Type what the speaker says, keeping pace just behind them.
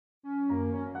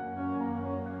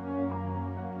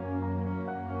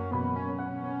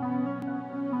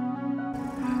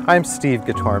I'm Steve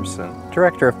Guttormson,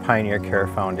 Director of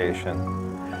PioneerCare Foundation.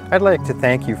 I'd like to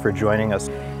thank you for joining us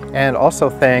and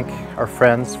also thank our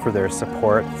friends for their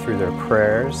support through their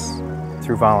prayers,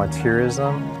 through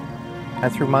volunteerism,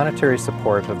 and through monetary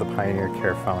support of the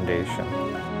PioneerCare Foundation.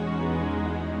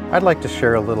 I'd like to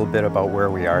share a little bit about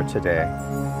where we are today.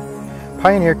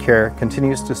 PioneerCare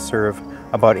continues to serve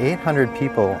about 800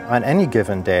 people on any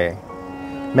given day.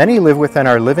 Many live within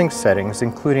our living settings,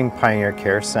 including Pioneer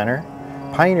Care Center,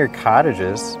 Pioneer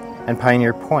Cottages, and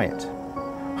Pioneer Point.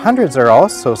 Hundreds are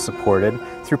also supported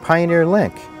through Pioneer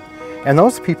Link, and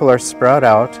those people are spread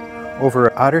out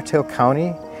over Otter Tail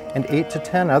County and 8 to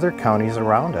 10 other counties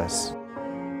around us.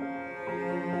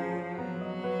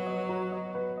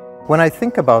 When I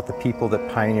think about the people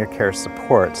that PioneerCare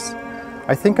supports,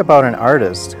 I think about an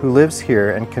artist who lives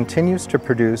here and continues to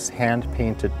produce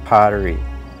hand-painted pottery.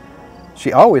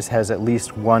 She always has at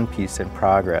least one piece in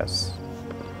progress.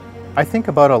 I think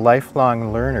about a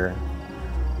lifelong learner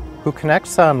who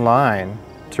connects online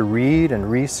to read and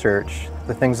research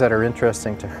the things that are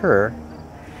interesting to her,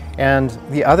 and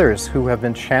the others who have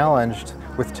been challenged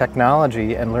with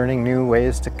technology and learning new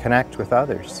ways to connect with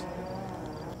others.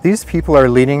 These people are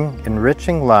leading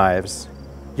enriching lives,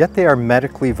 yet they are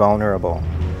medically vulnerable.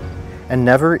 And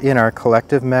never in our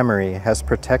collective memory has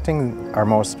protecting our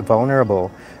most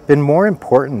vulnerable been more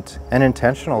important and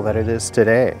intentional than it is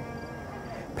today.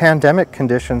 Pandemic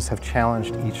conditions have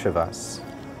challenged each of us.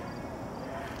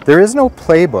 There is no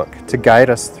playbook to guide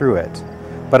us through it,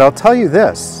 but I'll tell you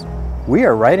this, we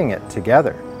are writing it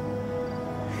together.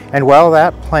 And while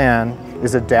that plan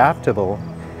is adaptable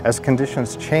as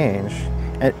conditions change,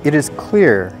 it is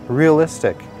clear,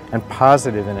 realistic, and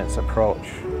positive in its approach.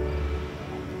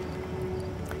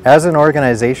 As an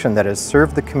organization that has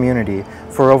served the community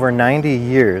for over 90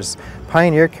 years,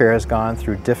 PioneerCare has gone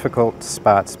through difficult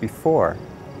spots before.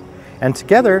 And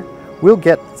together, we'll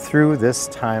get through this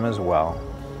time as well.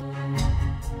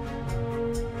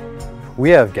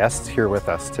 We have guests here with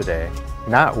us today,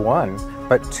 not one,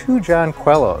 but two John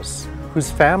Quellos, whose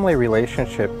family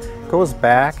relationship goes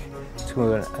back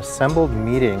to an assembled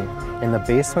meeting in the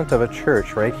basement of a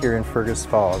church right here in Fergus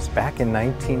Falls back in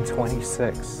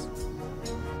 1926.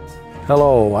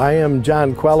 Hello, I am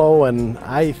John Quello, and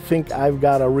I think I've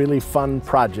got a really fun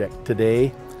project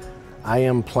today. I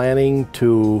am planning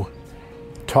to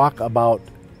talk about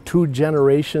two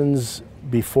generations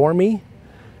before me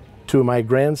to my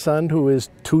grandson, who is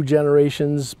two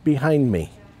generations behind me.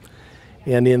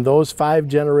 And in those 5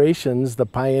 generations, the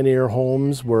Pioneer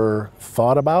homes were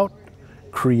thought about,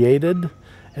 created,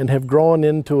 and have grown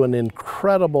into an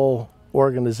incredible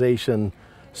organization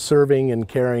serving and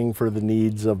caring for the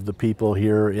needs of the people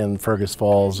here in Fergus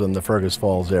Falls and the Fergus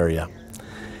Falls area.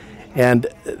 And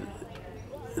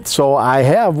so I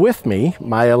have with me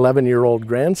my 11-year-old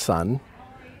grandson,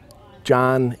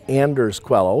 John Anders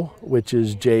Quello, which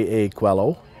is J.A.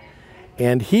 Quello,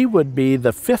 and he would be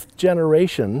the 5th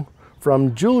generation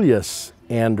from Julius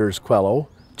Anders Quello,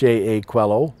 J.A.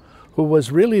 Quello, who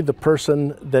was really the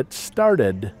person that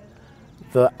started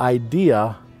the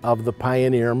idea of the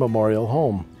Pioneer Memorial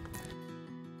Home.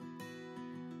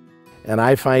 And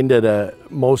I find it a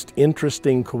most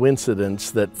interesting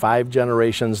coincidence that 5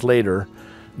 generations later,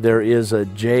 there is a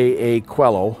J.A.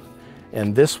 Quello,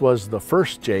 and this was the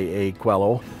first J.A.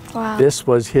 Quello. Wow. This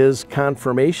was his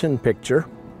confirmation picture,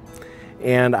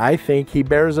 and I think he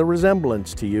bears a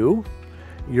resemblance to you.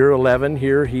 You're 11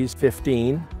 here, he's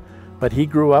 15, but he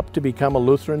grew up to become a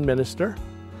Lutheran minister.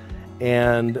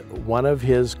 And one of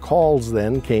his calls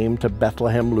then came to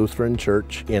Bethlehem Lutheran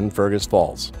Church in Fergus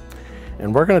Falls.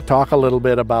 And we're going to talk a little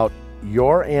bit about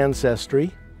your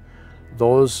ancestry,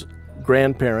 those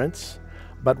grandparents,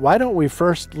 but why don't we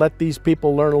first let these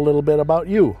people learn a little bit about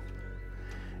you?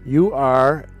 You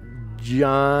are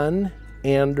John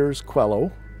Anders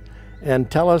Quello, and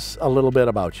tell us a little bit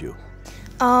about you.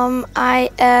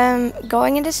 I am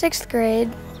going into 6th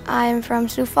grade. I'm from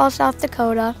Sioux Falls, South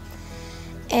Dakota.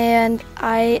 And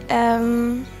I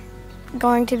am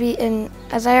going to be in,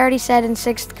 as I already said, in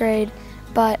 6th grade,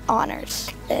 but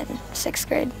honors in 6th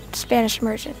grade, Spanish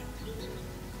immersion.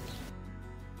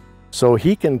 So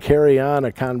he can carry on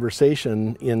a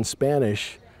conversation in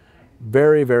Spanish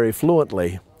very, very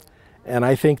fluently. And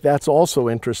I think that's also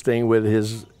interesting with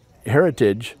his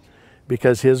heritage,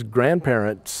 because his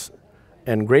grandparents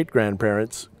and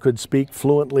great-grandparents could speak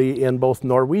fluently in both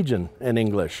Norwegian and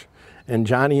English. And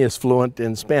Johnny is fluent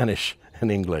in Spanish and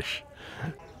English.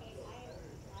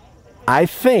 I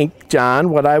think, John,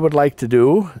 what I would like to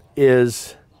do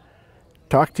is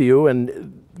talk to you,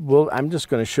 and I'm just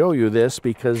going to show you this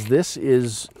because this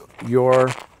is your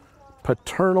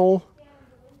paternal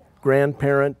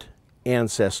great-grandparent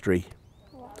ancestry.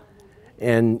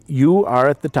 And you are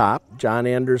at the top, John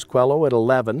Anders Quello at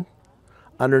 11.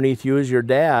 Underneath you is your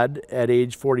dad at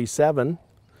age 47.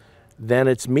 Then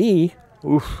it's me,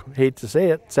 oof, hate to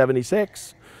say it,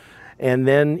 76. And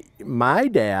then my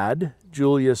dad,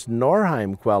 Julius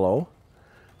Norheim Quello,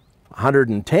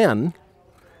 110.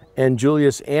 And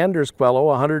Julius Anders Quello,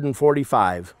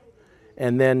 145.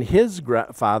 And then his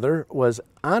father was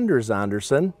Anders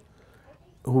Anderson,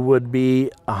 who would be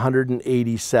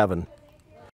 187.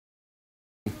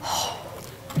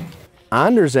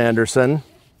 Anders Anderson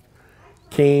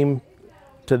came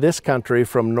to this country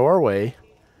from Norway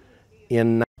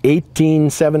in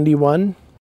 1871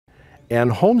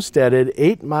 and homesteaded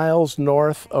 8 miles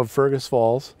north of Fergus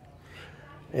Falls.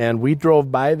 And we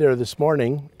drove by there this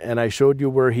morning, and I showed you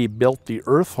where he built the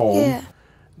earth home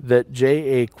that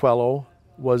J.A. Quello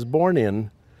was born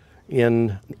in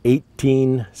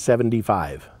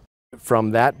 1875.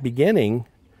 From that beginning,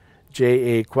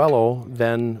 J.A. Quello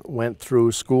then went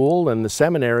through school and the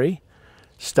seminary,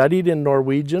 studied in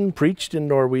Norwegian, preached in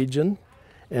Norwegian,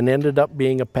 and ended up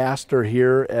being a pastor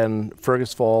here in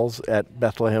Fergus Falls at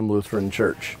Bethlehem Lutheran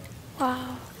Church.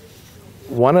 Wow.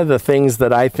 One of the things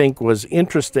that I think was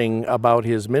interesting about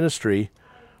his ministry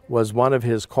was one of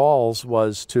his calls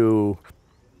was to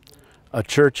a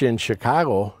church in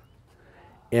Chicago,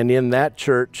 and in that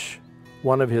church,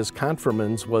 one of his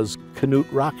confirmands was Knut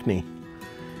Rockne.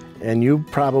 And you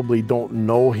probably don't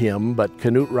know him, but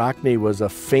Knut Rockne was a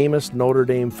famous Notre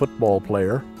Dame football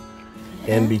player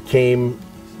and became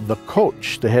the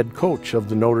coach, the head coach of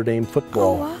the Notre Dame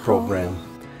football program,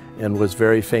 and was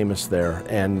very famous there.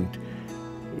 And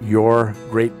your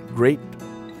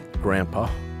great-great-grandpa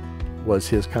was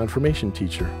his confirmation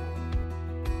teacher.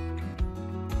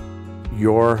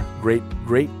 Your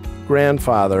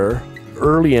great-great-grandfather,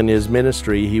 early in his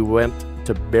ministry, he went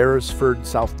to Beresford,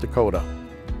 South Dakota.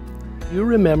 You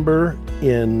remember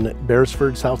in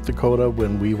Beresford, South Dakota,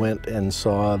 when we went and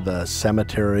saw the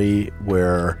cemetery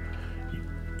where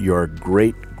your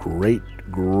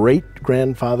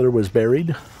great-great-great-grandfather was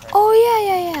buried? Oh,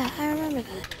 yeah. I remember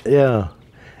that. Yeah.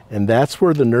 And that's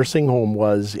where the nursing home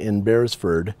was in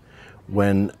Beresford.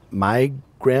 When my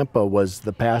grandpa was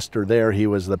the pastor there, he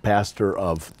was the pastor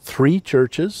of 3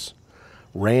 churches,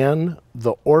 ran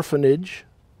the orphanage,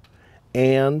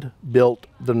 and built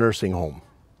the nursing home.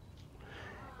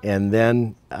 And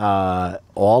then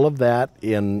all of that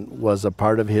was a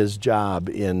part of his job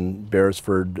in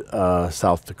Beresford,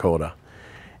 South Dakota.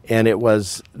 And it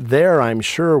was there, I'm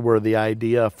sure, where the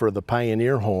idea for the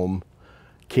Pioneer Home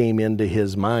came into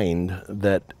his mind,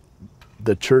 that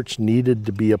the church needed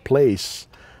to be a place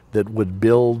that would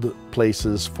build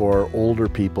places for older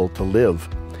people to live.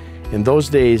 In those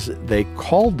days, they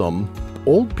called them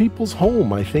Old People's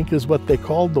Home, I think is what they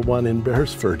called the one in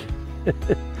Beresford.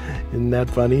 Isn't that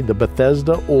funny? The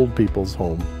Bethesda Old People's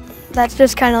Home. That's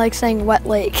just kind of like saying wet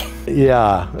lake.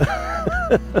 Yeah.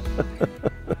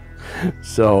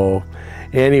 So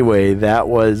anyway, that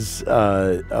was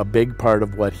a big part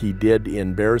of what he did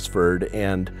in Beresford,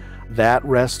 and that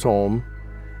rest home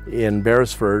in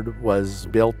Beresford was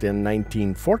built in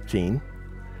 1914,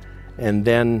 and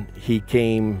then he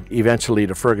came eventually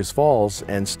to Fergus Falls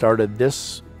and started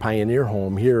this Pioneer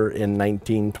Home here in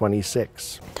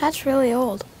 1926. That's really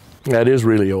old. That is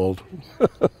really old.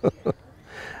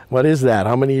 What is that?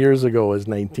 How many years ago was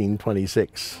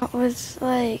 1926? It was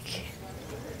like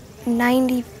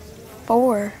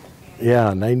 94.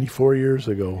 Yeah, 94 years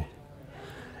ago.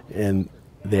 And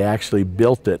they actually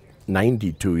built it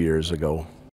 92 years ago.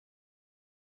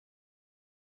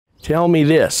 Tell me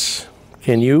this,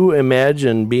 can you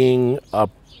imagine being a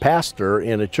pastor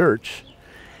in a church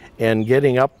and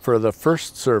getting up for the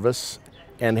first service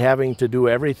and having to do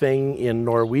everything in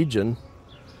Norwegian,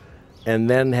 and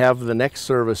then have the next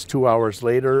service 2 hours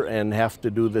later and have to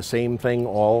do the same thing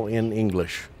all in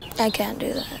English? I can't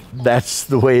do that. That's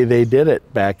the way they did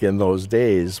it back in those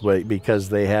days, because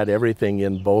they had everything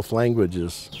in both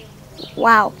languages.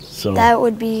 Wow, So that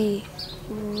would be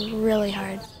really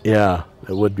hard. yeah,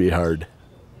 it would be hard.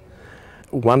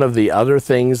 One of the other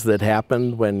things that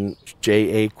happened when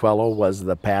J.A. Quello was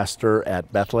the pastor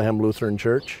at Bethlehem Lutheran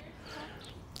Church,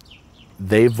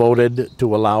 they voted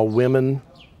to allow women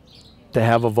to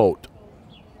have a vote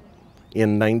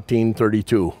in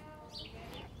 1932.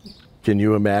 Can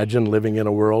you imagine living in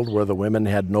a world where the women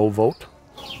had no vote?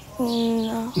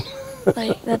 No.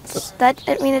 Like,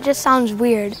 I mean, it just sounds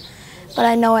weird, but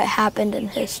I know it happened in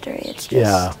history. It's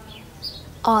just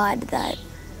odd that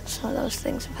some of those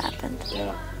things have happened.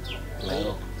 Yeah.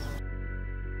 Well.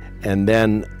 And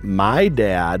then my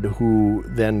dad, who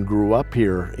then grew up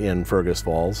here in Fergus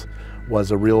Falls,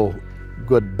 was a real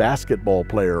good basketball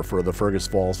player for the Fergus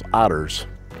Falls Otters.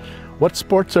 What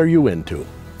sports are you into?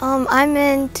 I'm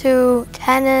into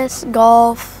tennis,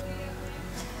 golf,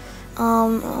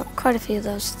 quite a few of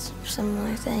those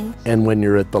similar things. And when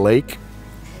you're at the lake?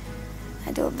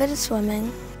 I do a bit of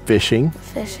swimming. Fishing?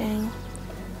 Fishing.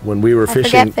 When we were I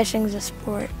fishing, forget fishing's a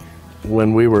sport.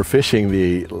 when we were fishing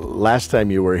the last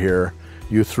time you were here,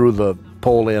 you threw the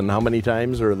pole in how many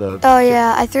times, or the? Oh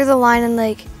yeah, I threw the line in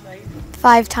like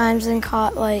 5 times and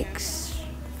caught like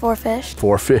 4 fish.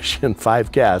 4 fish in 5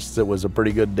 casts. It was a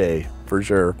pretty good day, for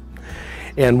sure.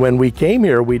 And when we came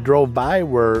here, we drove by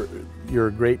where your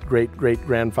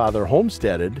great-great-great-grandfather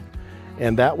homesteaded,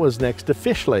 and that was next to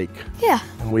Fish Lake. Yeah.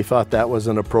 And we thought that was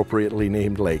an appropriately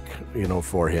named lake, you know,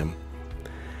 for him.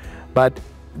 But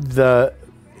the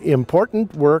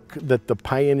important work that the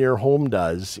Pioneer Home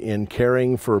does in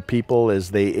caring for people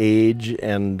as they age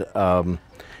and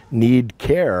need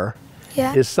care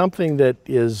is something that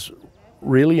is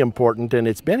really important, and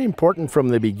it's been important from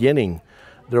the beginning.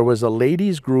 There was a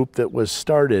ladies group that was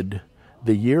started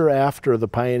the year after the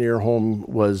Pioneer Home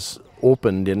was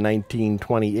opened in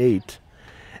 1928,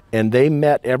 and they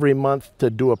met every month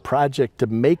to do a project to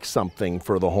make something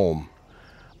for the home.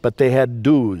 But they had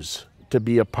dues to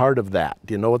be a part of that.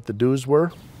 Do you know what the dues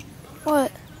were?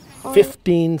 What?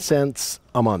 15 cents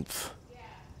a month,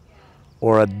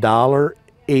 or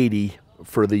 $1.80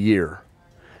 for the year.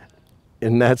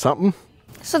 Isn't that something?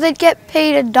 So they'd get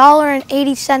paid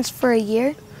 $1.80 for a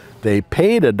year? They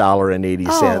paid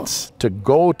 $1.80 to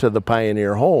go to the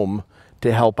Pioneer Home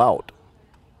to help out.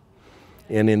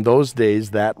 And in those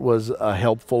days, that was a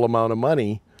helpful amount of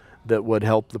money that would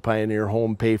help the Pioneer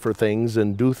Home pay for things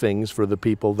and do things for the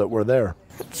people that were there.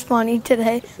 It's funny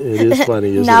today. It is funny,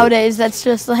 isn't Nowadays, that's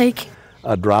just like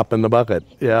a drop in the bucket,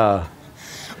 yeah.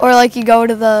 Or like you go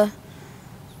to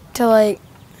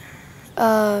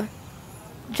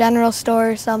general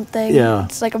store or something. Yeah.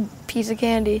 It's like a piece of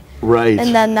candy. Right.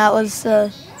 And then that was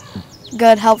a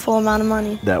good, helpful amount of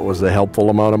money. That was a helpful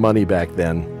amount of money back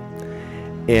then.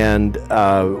 And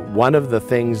one of the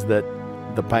things that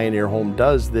the Pioneer Home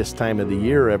does this time of the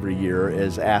year every year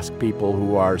is ask people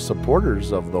who are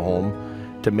supporters of the home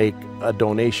to make a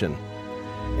donation.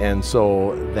 And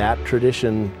so that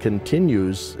tradition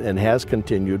continues and has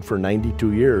continued for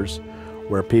 92 years,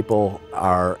 where people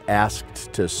are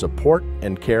asked to support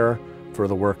and care for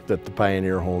the work that the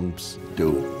Pioneer Homes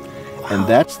do. Wow. And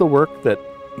that's the work that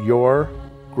your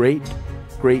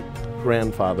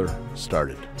great-great-grandfather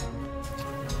started.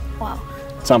 Wow.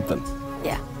 Something.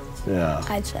 Yeah. Yeah.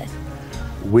 I'd say.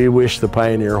 We wish the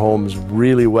Pioneer Homes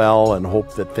really well and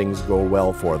hope that things go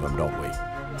well for them, don't we?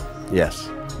 Yes.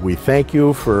 We thank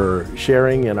you for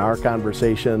sharing in our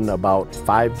conversation about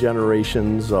 5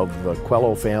 generations of the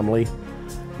Quello family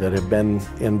that have been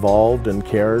involved and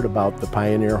cared about the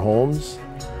Pioneer Homes,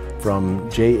 from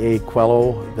J.A.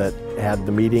 Quello that had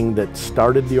the meeting that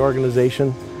started the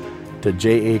organization, to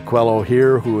J.A. Quello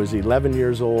here, who is 11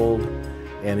 years old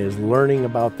and is learning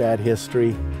about that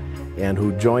history, and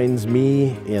who joins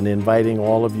me in inviting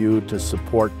all of you to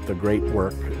support the great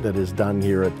work that is done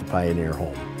here at the Pioneer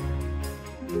Home.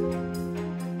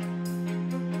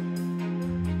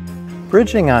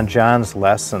 Bridging on John's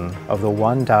lesson of the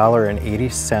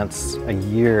 $1.80 a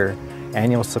year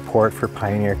annual support for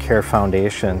PioneerCare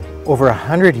Foundation, over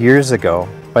 100 years ago,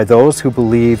 by those who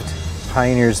believed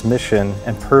Pioneer's mission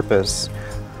and purpose,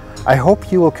 I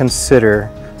hope you will consider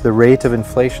the rate of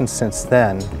inflation since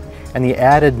then and the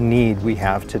added need we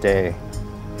have today.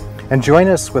 And join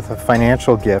us with a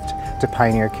financial gift to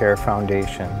PioneerCare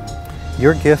Foundation.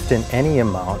 Your gift in any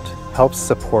amount helps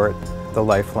support the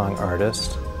lifelong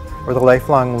artist or the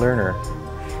lifelong learner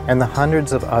and the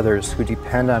hundreds of others who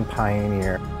depend on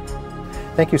Pioneer.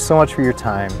 Thank you so much for your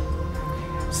time.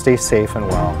 Stay safe and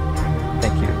well.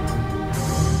 Thank you.